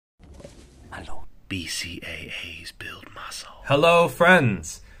BCAAs build muscle. Hello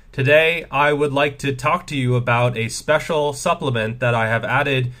friends! Today I would like to talk to you about a special supplement that I have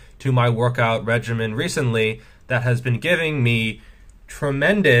added to my workout regimen recently that has been giving me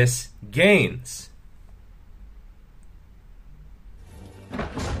tremendous gains.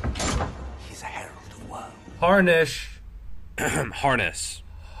 He's a herald of woe. Harness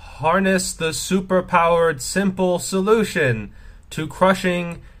the superpowered simple solution to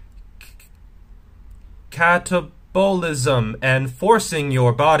crushing catabolism and forcing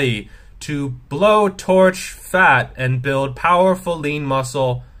your body to blow torch fat and build powerful lean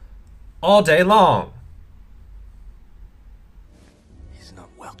muscle all day long. He's not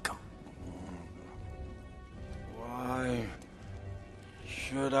welcome. Why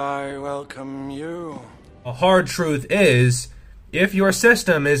should I welcome you? A hard truth is, if your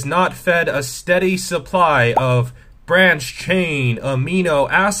system is not fed a steady supply of branch-chain amino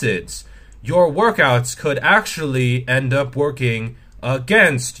acids, your workouts could actually end up working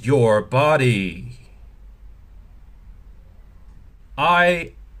against your body.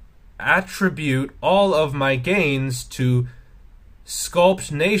 I attribute all of my gains to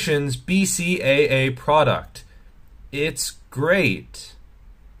Sculpt Nation's BCAA product. It's great.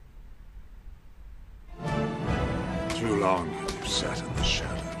 Too long have you sat in the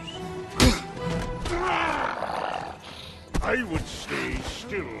shadows. I would stay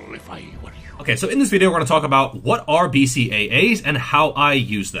still if I were you. Okay, so in this video we're going to talk about what are BCAAs and how I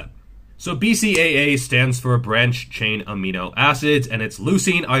use them. So BCAA stands for branch chain amino acids, and it's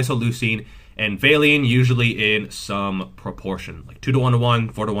leucine, isoleucine, and valine, usually in some proportion, like 2 to 1 to 1,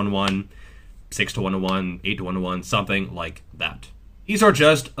 4 to 1 to 1, 6 to 1 to 1, 8 to 1 to 1, something like that. These are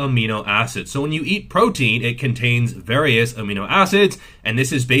just amino acids. So when you eat protein, it contains various amino acids, and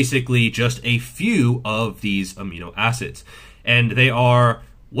this is basically just a few of these amino acids. And they are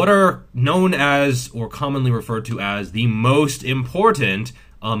what are known as, or commonly referred to as, the most important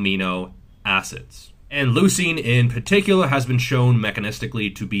amino acids. And leucine in particular has been shown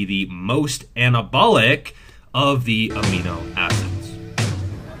mechanistically to be the most anabolic of the amino acids.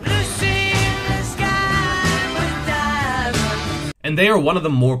 And they are one of the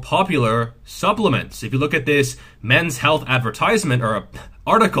more popular supplements. If you look at this Men's Health advertisement or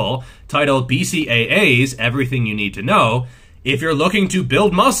article titled BCAAs, Everything You Need to Know, if you're looking to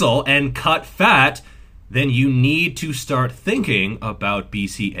build muscle and cut fat, then you need to start thinking about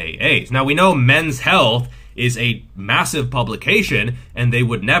BCAAs. Now, we know Men's Health is a massive publication, and they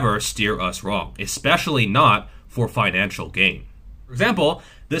would never steer us wrong, especially not for financial gain. For example,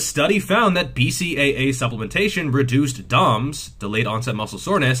 the study found that BCAA supplementation reduced DOMS, delayed onset muscle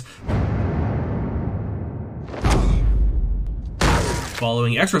soreness,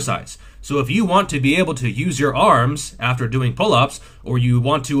 following exercise. So if you want to be able to use your arms after doing pull-ups, or you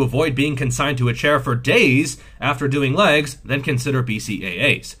want to avoid being consigned to a chair for days after doing legs, then consider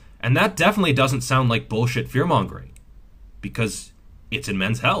BCAAs. And that definitely doesn't sound like bullshit fear-mongering, because it's in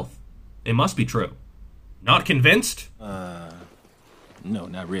Men's Health. It must be true. Not convinced? No,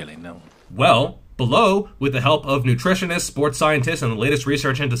 not really, no. Well, below, with the help of nutritionists, sports scientists, and the latest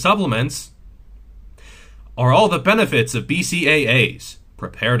research into supplements, are all the benefits of BCAAs.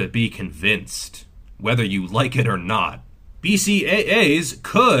 Prepare to be convinced, whether you like it or not. BCAAs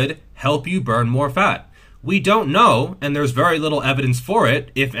could help you burn more fat. We don't know, and there's very little evidence for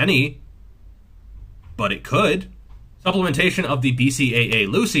it, if any, but it could. Supplementation of the BCAA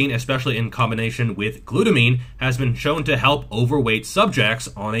leucine, especially in combination with glutamine, has been shown to help overweight subjects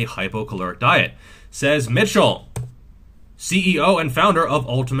on a hypocaloric diet, says Mitchell, CEO and founder of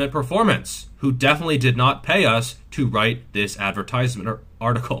Ultimate Performance, who definitely did not pay us to write this advertisement or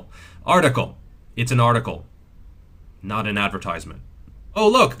article. It's an article, not an advertisement. Oh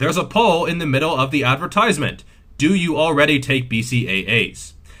look, there's a poll in the middle of the advertisement. Do you already take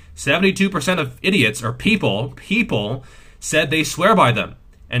BCAAs? 72% of idiots, or people said they swear by them,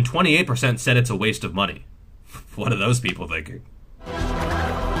 and 28% said it's a waste of money. What are those people thinking?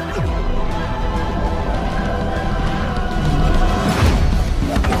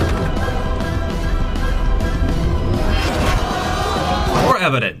 More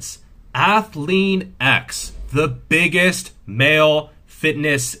evidence. Athlean-X, the biggest male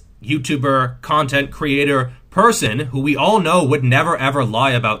fitness YouTuber, content creator, person who we all know would never ever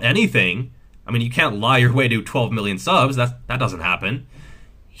lie about anything. I mean, you can't lie your way to 12 million subs. That doesn't happen.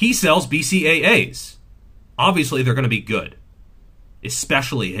 He sells BCAAs. Obviously, they're going to be good.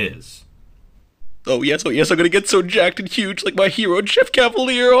 Especially his. Oh yes, I'm gonna get so jacked and huge like my hero, Geoff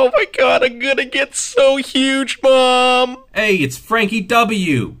Cavalier. Oh my god, I'm gonna get so huge, Mom! Hey, it's Frankie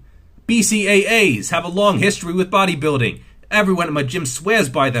W. BCAAs have a long history with bodybuilding. Everyone at my gym swears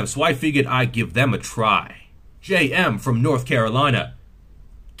by them, so I figured I'd give them a try. JM from North Carolina.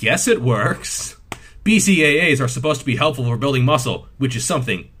 Guess it works. BCAAs are supposed to be helpful for building muscle, which is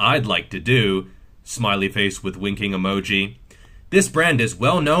something I'd like to do. Smiley face with winking emoji. This brand is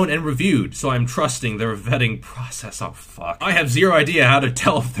well known and reviewed, so I'm trusting their vetting process. Oh fuck. I have zero idea how to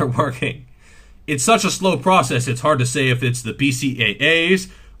tell if they're working. It's such a slow process, it's hard to say if it's the BCAAs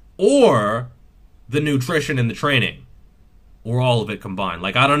or the nutrition and the training. Or all of it combined.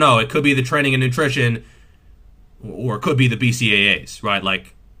 Like, I don't know, it could be the training and nutrition, or it could be the BCAAs, right?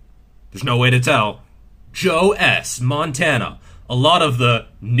 Like, there's no way to tell. Joe S., Montana. A lot of the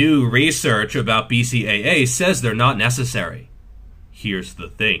new research about BCAAs says they're not necessary. Here's the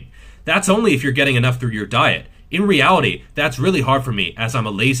thing. That's only if you're getting enough through your diet. In reality, that's really hard for me, as I'm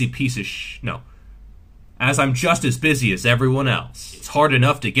a lazy piece of as I'm just as busy as everyone else. It's hard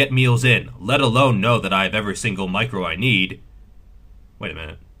enough to get meals in, let alone know that I have every single micro I need. Wait a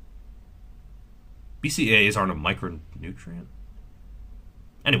minute. BCAAs aren't a micronutrient?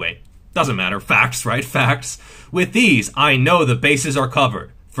 Anyway, doesn't matter. Facts, right? Facts. With these, I know the bases are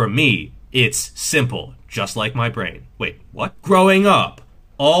covered. For me, it's simple, just like my brain. Wait, what? Growing up,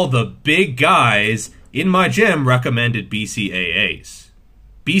 all the big guys in my gym recommended BCAAs.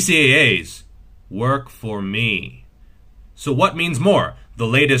 BCAAs work for me. So what means more? The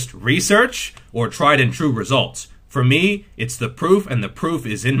latest research or tried and true results? For me, it's the proof, and the proof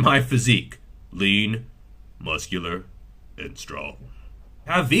is in my physique. Lean, muscular, and strong.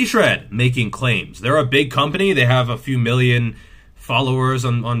 Have Vshred making claims. They're a big company. They have a few million followers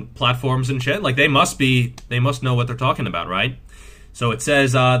on platforms and shit. Like, they must know what they're talking about, right? So it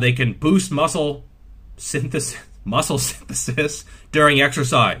says they can boost muscle synthesis during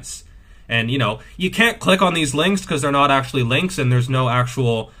exercise. And, you know, you can't click on these links because they're not actually links, and there's no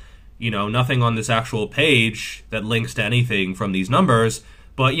actual, you know, nothing on this actual page that links to anything from these numbers.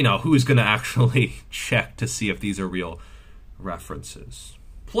 But, you know, who's going to actually check to see if these are real references?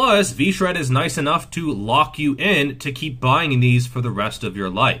 Plus, Vshred is nice enough to lock you in to keep buying these for the rest of your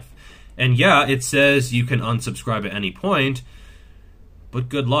life. And yeah, it says you can unsubscribe at any point, but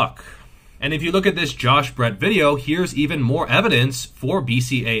good luck. And if you look at this Josh Brett video, here's even more evidence for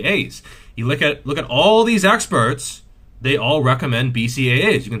BCAAs. You look at all these experts, they all recommend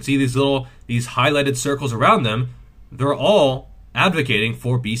BCAAs. You can see these highlighted circles around them. They're all advocating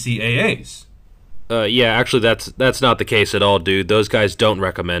for BCAAs. Yeah, actually that's not the case at all, dude. Those guys don't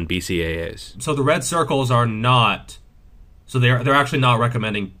recommend BCAAs. So the red circles are not, so they're actually not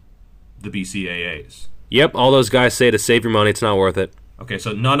recommending the BCAAs. Yep, all those guys say to save your money, it's not worth it. Okay,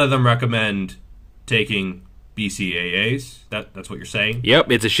 so none of them recommend taking BCAAs. That's what you're saying?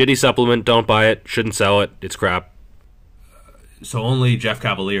 Yep, it's a shitty supplement. Don't buy it. Shouldn't sell it. It's crap. So only Geoff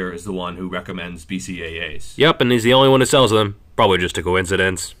Cavalier is the one who recommends BCAAs. Yep, and he's the only one who sells them. Probably just a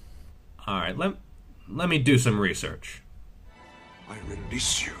coincidence. All right, let me do some research. I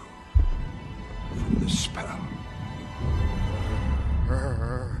release you from the spell.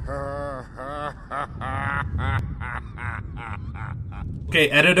 Okay,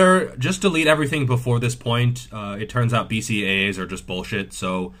 editor, just delete everything before this point. It turns out BCAAs are just bullshit,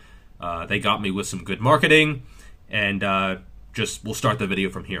 so they got me with some good marketing, and we'll start the video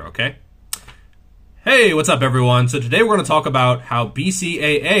from here, okay? Hey, what's up, everyone? So today we're going to talk about how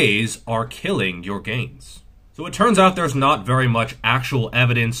BCAAs are killing your gains. So it turns out there's not very much actual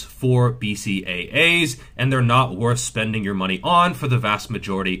evidence for BCAAs, and they're not worth spending your money on for the vast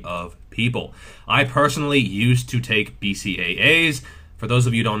majority of people. I personally used to take BCAAs. For those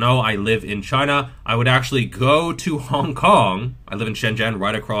of you who don't know, I live in China. I would actually go to Hong Kong. I live in Shenzhen,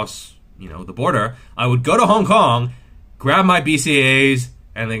 right across, the border. I would go to Hong Kong, grab my BCAAs,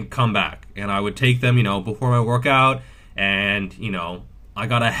 and then come back. And I would take them, before my workout, and, I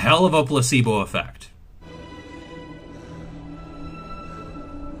got a hell of a placebo effect.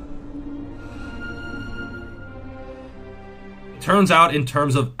 Turns out, in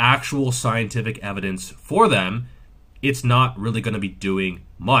terms of actual scientific evidence for them, it's not really going to be doing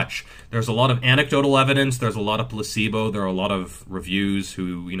much. There's a lot of anecdotal evidence, there's a lot of placebo, there are a lot of reviews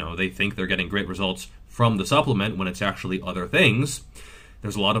who, they think they're getting great results from the supplement when it's actually other things.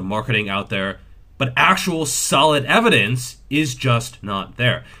 There's a lot of marketing out there, but actual solid evidence is just not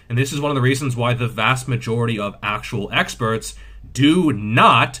there. And this is one of the reasons why the vast majority of actual experts do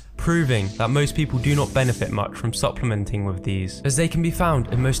not, proving that most people do not benefit much from supplementing with these, as they can be found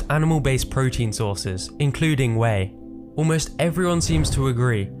in most animal-based protein sources, including whey. Almost everyone seems to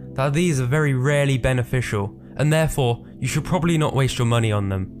agree that these are very rarely beneficial, and therefore you should probably not waste your money on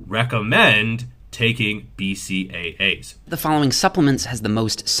them. Recommend taking BCAAs. The following supplements has the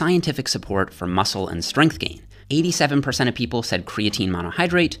most scientific support for muscle and strength gain. 87% of people said creatine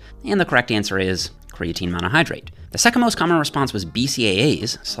monohydrate, and the correct answer is creatine monohydrate. The second most common response was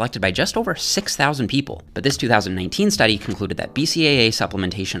BCAAs, selected by just over 6,000 people. But this 2019 study concluded that BCAA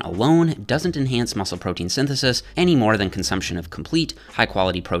supplementation alone doesn't enhance muscle protein synthesis any more than consumption of complete,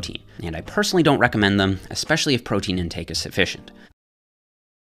 high-quality protein. And I personally don't recommend them, especially if protein intake is sufficient.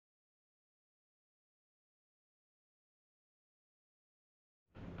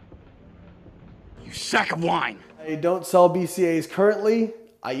 You sack of wine. I don't sell BCAAs currently.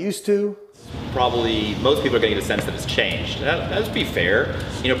 I used to. Probably most people are getting the sense that it's changed. That would be fair.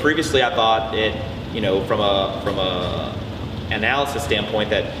 You know, previously I thought it, you know, from a analysis standpoint,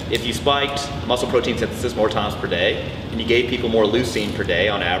 that if you spiked muscle protein synthesis more times per day and you gave people more leucine per day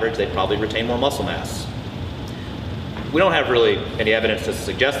on average, they'd probably retain more muscle mass. We don't have really any evidence to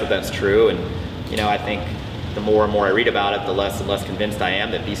suggest that that's true, and you know, I think the more and more I read about it, the less and less convinced I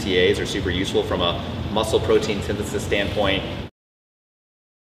am that BCAAs are super useful from a muscle protein synthesis standpoint.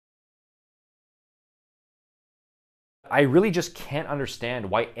 I really just can't understand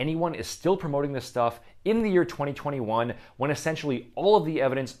why anyone is still promoting this stuff in the year 2021 when essentially all of the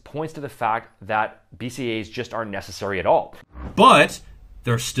evidence points to the fact that BCAAs just aren't necessary at all. But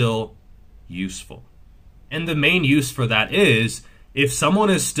they're still useful. And the main use for that is, if someone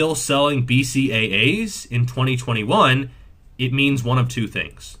is still selling BCAAs in 2021, it means one of two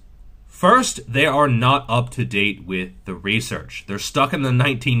things. First, they are not up to date with the research. They're stuck in the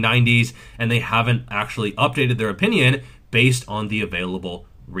 1990s and they haven't actually updated their opinion based on the available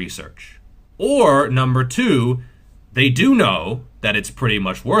research. Or number two, they do know that it's pretty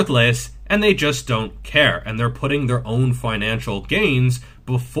much worthless and they just don't care, and they're putting their own financial gains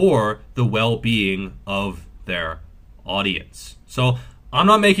before the well-being of their audience. So I'm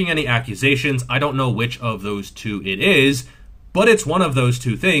not making any accusations. I don't know which of those two it is, but it's one of those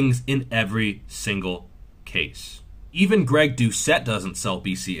two things in every single case. Even Greg Doucette doesn't sell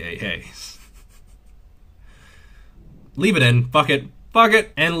BCAAs. Leave it in. Fuck it. Fuck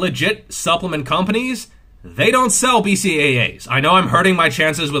it. And legit supplement companies, they don't sell BCAAs. I know I'm hurting my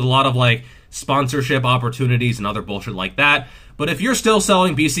chances with a lot of like sponsorship opportunities and other bullshit like that, but if you're still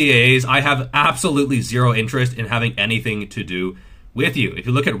selling BCAAs, I have absolutely zero interest in having anything to do with you. If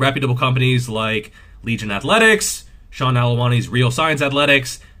you look at reputable companies like Legion Athletics, Sean Alawani's Real Science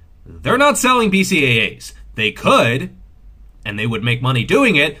Athletics, they're not selling BCAAs. They could, and they would make money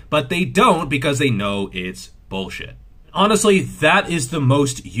doing it, but they don't because they know it's bullshit. Honestly, that is the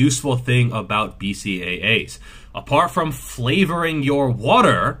most useful thing about BCAAs. Apart from flavoring your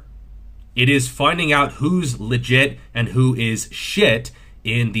water, it is finding out who's legit and who is shit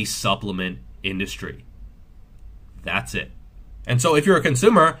in the supplement industry. That's it. And so if you're a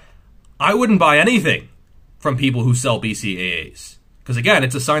consumer, I wouldn't buy anything from people who sell BCAAs. Because again,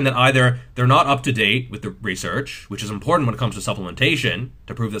 it's a sign that either they're not up to date with the research, which is important when it comes to supplementation,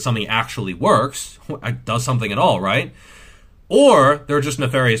 to prove that something actually works, does something at all, right? Or they're just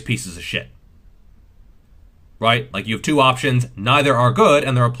nefarious pieces of shit. Right? Like you have two options, neither are good,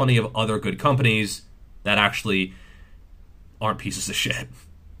 and there are plenty of other good companies that actually aren't pieces of shit.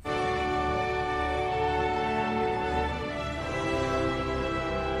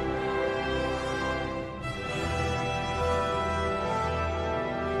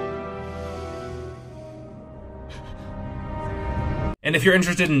 And if you're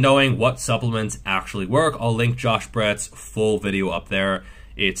interested in knowing what supplements actually work, I'll link Josh Brett's full video up there.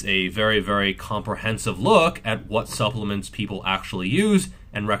 It's a very, very comprehensive look at what supplements people actually use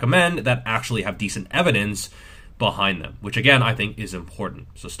and recommend that actually have decent evidence behind them, which again, I think is important.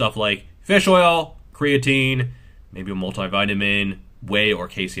 So stuff like fish oil, creatine, maybe a multivitamin, whey or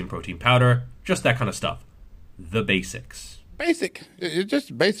casein protein powder, just that kind of stuff. The basics. Basic. It's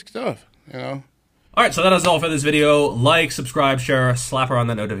just basic stuff, you know. All right, so that is all for this video. Like, subscribe, share, slap around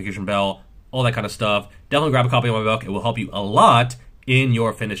that notification bell, all that kind of stuff. Definitely grab a copy of my book. It will help you a lot in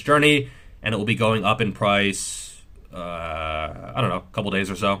your fitness journey, and it will be going up in price, I don't know, a couple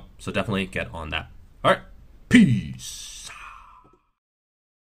days or so. So definitely get on that. All right, peace.